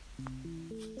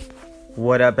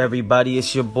What up, everybody?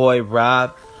 It's your boy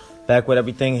Rob, back with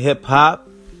everything hip hop.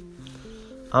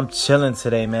 I'm chilling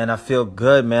today, man. I feel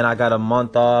good, man. I got a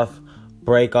month off,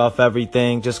 break off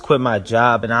everything, just quit my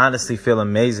job, and I honestly feel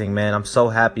amazing, man. I'm so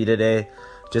happy today,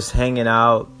 just hanging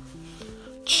out,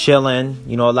 chilling.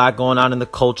 You know, a lot going on in the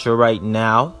culture right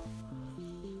now.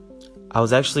 I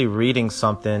was actually reading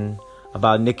something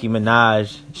about Nicki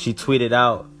Minaj. She tweeted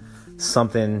out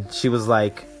something. She was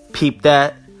like, peep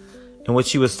that. And what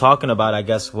she was talking about, I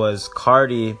guess, was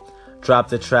Cardi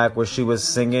dropped a track where she was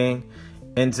singing.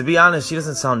 And to be honest, she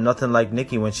doesn't sound nothing like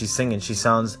Nicki when she's singing. She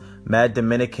sounds mad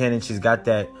Dominican, and she's got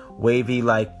that wavy,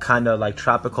 like, kind of like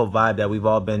tropical vibe that we've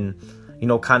all been, you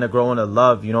know, kind of growing to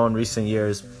love, you know, in recent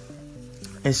years.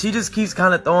 And she just keeps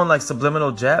kind of throwing like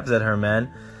subliminal jabs at her,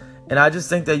 man. And I just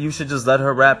think that you should just let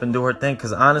her rap and do her thing.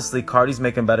 Because honestly, Cardi's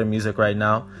making better music right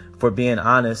now, if we're being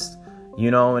honest, you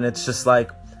know. And it's just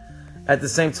like, at the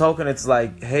same token, it's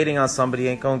like hating on somebody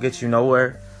ain't gonna get you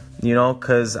nowhere, you know,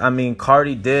 because, I mean,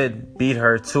 Cardi did beat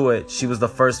her to it. She was the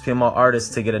first female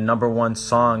artist to get a #1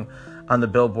 song on the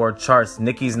Billboard charts.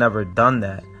 Nicki's never done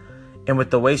that. And with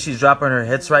the way she's dropping her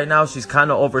hits right now, she's kind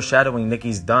of overshadowing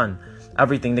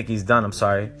everything Nicki's done, I'm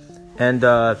sorry. And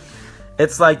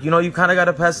it's like, you know, you kind of got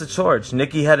to pass the torch.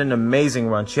 Nicki had an amazing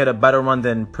run. She had a better run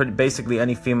than basically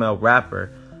any female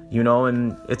rapper. You know,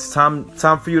 and it's time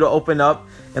for you to open up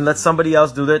and let somebody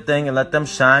else do their thing and let them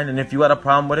shine. And if you had a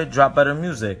problem with it, drop better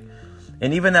music.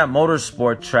 And even that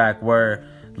motorsport track where,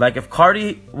 like, if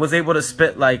Cardi was able to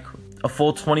spit like a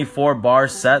full 24 bar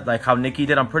set, like how Nicki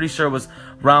did, I'm pretty sure it was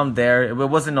around there. It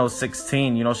wasn't no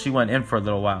 16. You know, she went in for a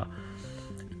little while.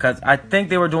 Because I think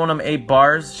they were doing them 8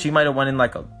 bars. She might have went in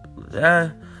like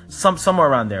somewhere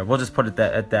around there. We'll just put it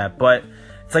at that. But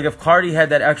it's like if Cardi had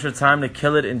that extra time to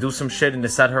kill it and do some shit and to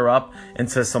set her up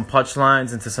into some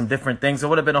punchlines, into some different things, it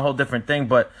would have been a whole different thing.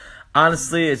 But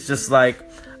honestly, it's just like,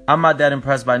 I'm not that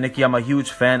impressed by Nicki. I'm a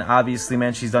huge fan. Obviously,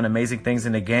 man, she's done amazing things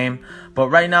in the game. But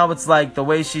right now, it's like the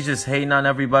way she's just hating on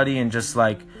everybody and just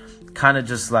like kind of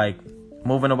just like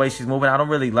moving the way she's moving. I don't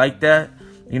really like that,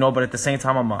 you know, but at the same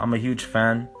time, I'm a huge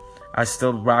fan. I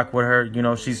still rock with her. You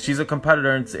know, she's a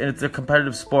competitor, and it's a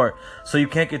competitive sport. So you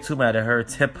can't get too mad at her.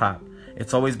 It's hip hop.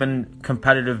 It's always been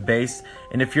competitive based.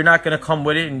 And if you're not going to come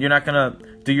with it and you're not going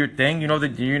to do your thing, you know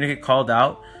that you're going to get called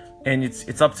out. And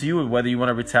it's up to you whether you want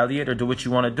to retaliate or do what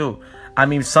you want to do. I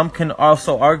mean, some can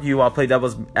also argue, I'll play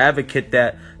devil's advocate,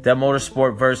 that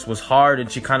motorsport verse was hard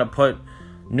and she kind of put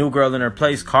New Girl in her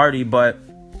place, Cardi. But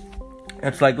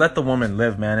it's like, let the woman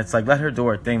live, man. It's like, let her do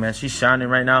her thing, man. She's shining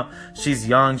right now. She's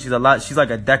young. She's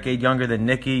like a decade younger than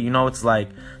Nicki. You know, it's like,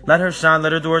 let her shine.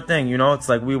 Let her do her thing. You know, it's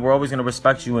like, we're always going to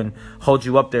respect you and hold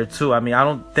you up there too. I mean,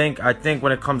 I think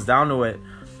when it comes down to it,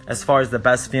 as far as the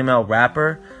best female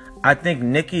rapper, I think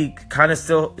Nicki kind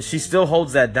of she still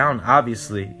holds that down,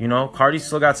 obviously. You know, Cardi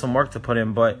still got some work to put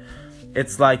in, but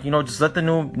it's like, you know, just let the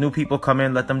new people come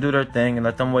in, let them do their thing and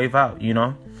let them wave out, you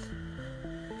know.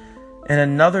 And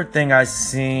another thing I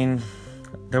seen,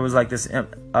 there was like this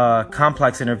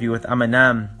Complex interview with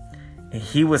Eminem, and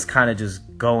he was kind of just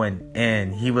going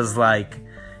in. He was like,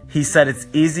 he said it's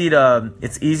easy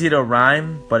to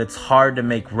rhyme, but it's hard to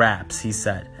make raps, he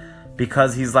said.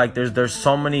 Because he's like, there's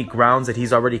so many grounds that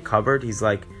he's already covered. He's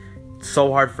like,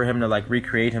 so hard for him to like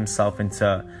recreate himself and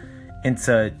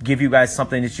to give you guys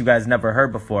something that you guys never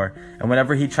heard before. And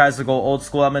whenever he tries to go old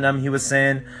school Eminem, he was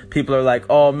saying, people are like,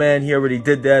 oh man, he already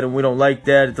did that and we don't like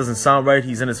that. It doesn't sound right.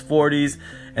 He's in his 40s.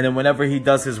 And then whenever he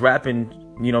does his rapping,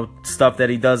 you know, stuff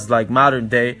that he does like modern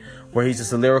day, where he's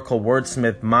just a lyrical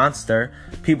wordsmith monster,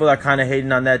 people are kind of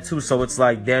hating on that too. So it's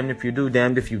like, damned if you do,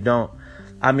 damned if you don't.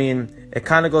 I mean, it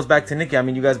kind of goes back to Nicki. I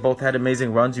mean, you guys both had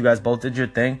amazing runs. You guys both did your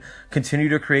thing. Continue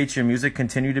to create your music.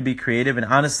 Continue to be creative. And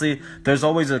honestly, there's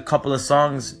always a couple of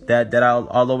songs that I'll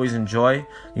always enjoy.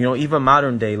 You know, even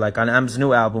modern day, like on M's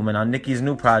new album and on Nicki's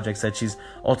new projects that she's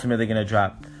ultimately going to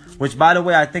drop. Which, by the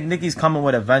way, I think Nicki's coming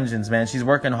with a vengeance, man. She's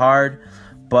working hard.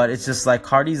 But it's just like,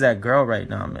 Cardi's that girl right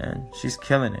now, man. She's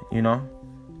killing it, you know?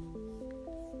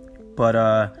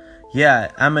 But,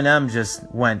 yeah, Eminem just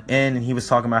went in and he was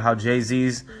talking about how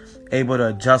Jay-Z's able to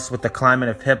adjust with the climate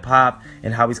of hip-hop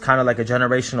and how he's kind of like a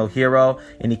generational hero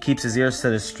and he keeps his ears to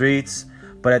the streets.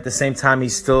 But at the same time, he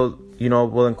still, you know,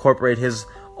 will incorporate his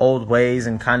old ways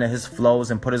and kind of his flows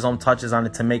and put his own touches on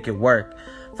it to make it work.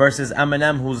 Versus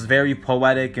Eminem, who's very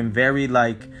poetic and very,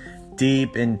 like,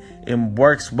 deep and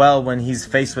works well when he's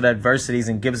faced with adversities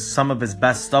and gives some of his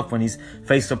best stuff when he's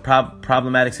faced with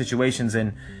problematic situations.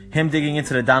 And him digging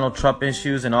into the Donald Trump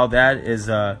issues and all that is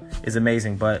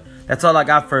amazing. But that's all I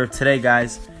got for today,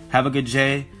 guys. Have a good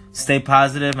day. Stay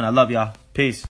positive, and I love y'all. Peace.